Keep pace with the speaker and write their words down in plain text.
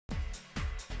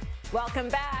Welcome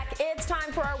back. It's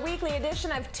time for our weekly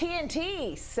edition of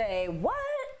TNT. Say what?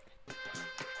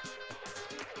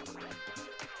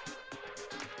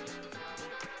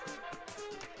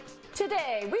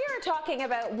 Today, we are talking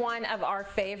about one of our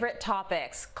favorite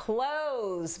topics,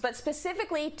 clothes, but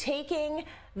specifically taking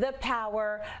the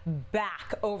power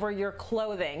back over your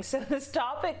clothing. So this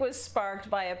topic was sparked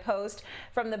by a post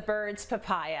from the Bird's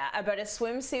Papaya about a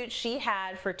swimsuit she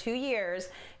had for 2 years,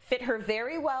 fit her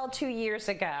very well 2 years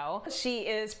ago. She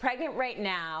is pregnant right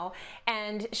now,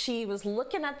 and she was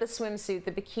looking at the swimsuit,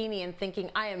 the bikini, and thinking,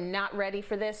 I am not ready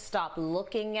for this. Stop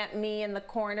looking at me in the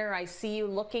corner. I see you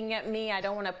looking at me. I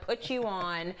don't want to put you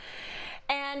on.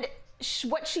 And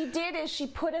what she did is she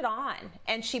put it on,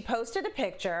 and she posted a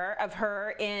picture of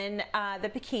her in the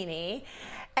bikini,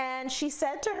 and she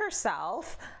said to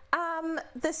herself,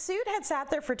 the suit had sat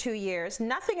there for 2 years.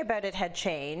 Nothing about it had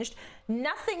changed.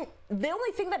 Nothing. The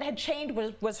only thing that had changed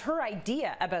was her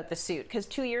idea about the suit, because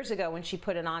 2 years ago when she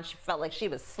put it on, she felt like she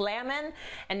was slamming,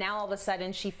 and now all of a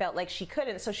sudden she felt like she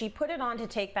couldn't. So she put it on to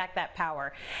take back that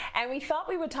power. And we thought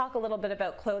we would talk a little bit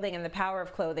about clothing and the power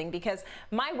of clothing, because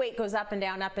my weight goes up and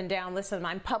down, up and down. Listen,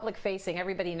 I'm public facing.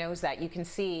 Everybody knows that. You can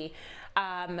see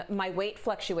my weight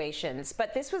fluctuations.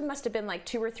 But this must have been like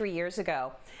 2 or 3 years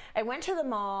ago. I went to the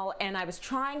mall and I was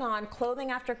trying on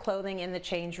clothing after clothing in the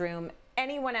change room.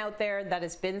 Anyone out there that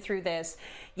has been through this,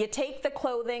 you take the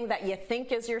clothing that you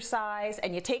think is your size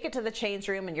and you take it to the change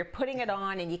room and you're putting it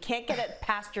on, and you can't get it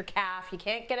past your calf, you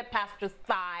can't get it past your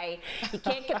thigh, you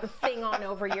can't get the thing on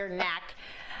over your neck.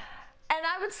 And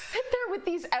I would sit there with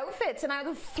these outfits and I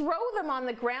would throw them on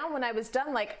the ground when I was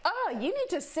done, like, oh, you need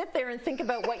to sit there and think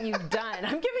about what you've done.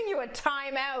 I'm giving you a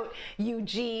timeout, you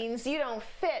jeans, you don't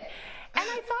fit. And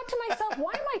I thought to myself,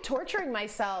 why am I torturing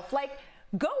myself? Like,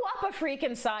 go up a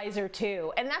freaking size or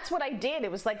two. And that's what I did.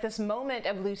 It was like this moment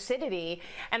of lucidity,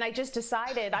 and I just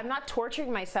decided I'm not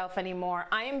torturing myself anymore.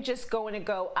 I am just going to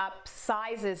go up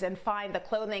sizes and find the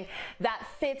clothing that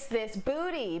fits this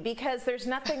booty, because there's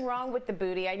nothing wrong with the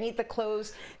booty. I need the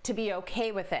clothes to be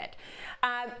okay with it.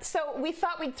 So we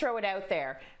thought we'd throw it out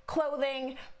there.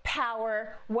 Clothing,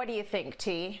 power, what do you think,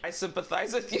 T? I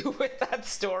sympathize with you with that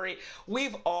story.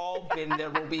 We've all been there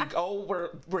where we go,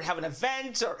 we're having an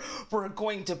event, or we're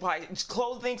going to buy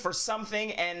clothing for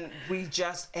something, and we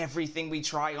just, everything we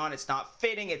try on, it's not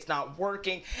fitting, it's not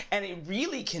working, and it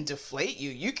really can deflate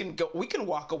you. We can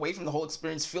walk away from the whole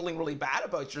experience feeling really bad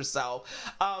about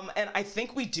yourself. And I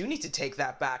think we do need to take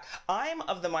that back. I'm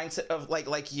of the mindset of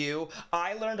like you,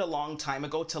 I learned a long time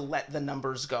ago to let the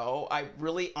numbers go. I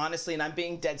really, honestly, and I'm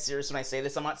being dead serious when I say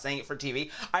this, I'm not saying it for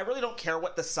TV, I really don't care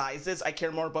what the size is, I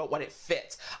care more about what it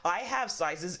fits. I have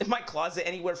sizes in my closet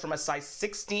anywhere from a size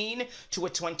 16 to a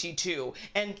 22,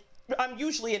 and I'm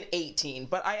usually an 18,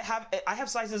 but I have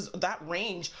sizes that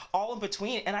range all in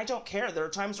between, and I don't care. There are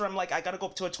times where I'm like, I gotta go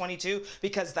up to a 22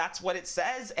 because that's what it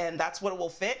says and that's what it will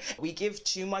fit. We give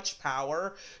too much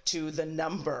power to the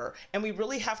number, and we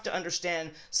really have to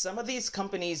understand some of these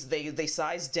companies, they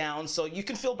size down, so you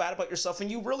can feel bad about yourself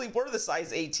and you really were the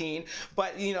size 18,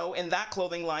 but you know, in that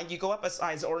clothing line you go up a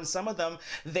size, or in some of them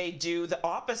they do the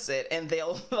opposite, and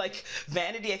they'll, like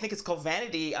vanity, I think it's called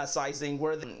vanity sizing,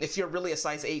 where if you're really a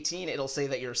size 18, it'll say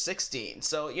that you're 16.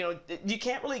 So, you know, you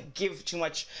can't really give too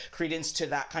much credence to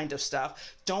that kind of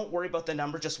stuff. Don't worry about the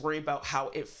number, just worry about how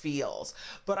it feels.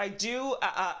 But I do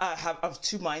have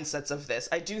two mindsets of this.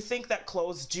 I do think that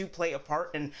clothes do play a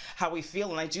part in how we feel,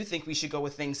 and I do think we should go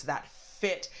with things that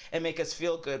fit and make us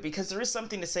feel good, because there is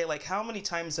something to say, like, how many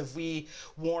times have we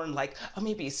worn like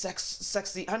maybe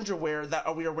sexy underwear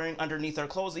that we are wearing underneath our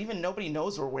clothes, even nobody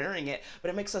knows we're wearing it, but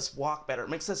it makes us walk better, it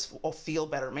makes us feel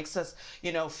better, it makes us,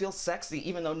 you know, feel sexy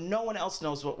even though no one else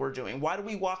knows what we're doing. Why do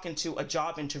we walk into a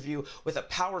job interview with a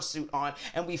power suit on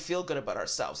and we feel good about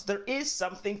ourselves? There is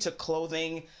something to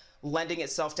clothing lending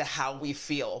itself to how we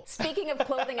feel. Speaking of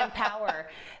clothing and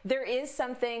power, there is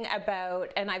something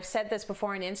about, and I've said this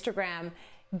before on Instagram,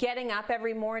 getting up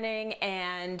every morning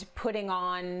and putting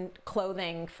on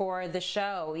clothing for the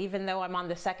show, even though I'm on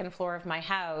the second floor of my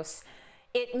house.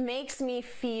 It makes me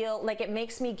feel like, it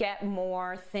makes me get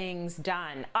more things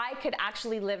done. I could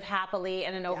actually live happily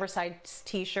in an oversized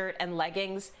t-shirt and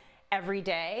leggings every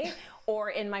day,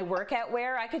 or in my workout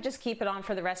wear. I could just keep it on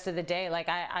for the rest of the day. Like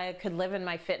I could live in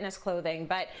my fitness clothing.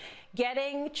 But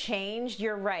getting changed,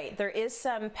 you're right, there is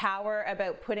some power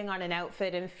about putting on an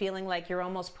outfit and feeling like you're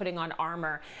almost putting on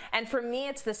armor. And for me,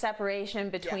 it's the separation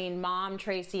between mom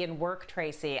Tracy and work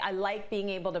Tracy. I like being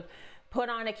able to put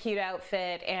on a cute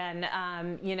outfit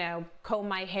and, you know, comb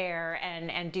my hair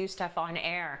and do stuff on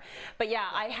air. But yeah,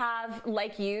 I have,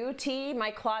 like you, T, my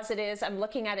closet is, I'm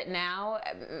looking at it now,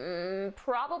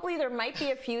 probably there might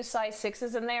be a few size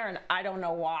 6s in there, and I don't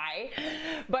know why,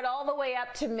 but all the way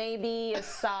up to maybe a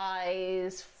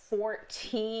size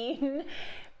 14.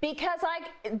 Because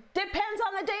it depends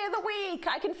on the day of the week.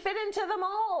 I can fit into them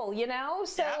all, you know?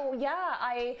 So yeah,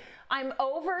 I'm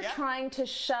over trying to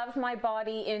shove my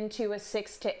body into a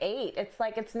 6 to 8. It's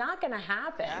like, it's not gonna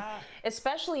happen.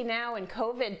 Especially now in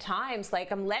COVID times,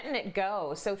 like I'm letting it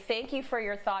go. So thank you for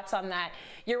your thoughts on that.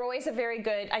 You're always a very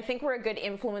good, I think we're a good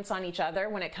influence on each other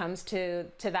when it comes to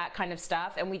that kind of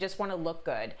stuff. And we just wanna look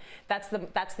good. That's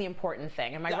the important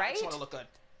thing. Am I right? I just wanna look good.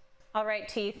 All right,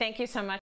 T, thank you so much.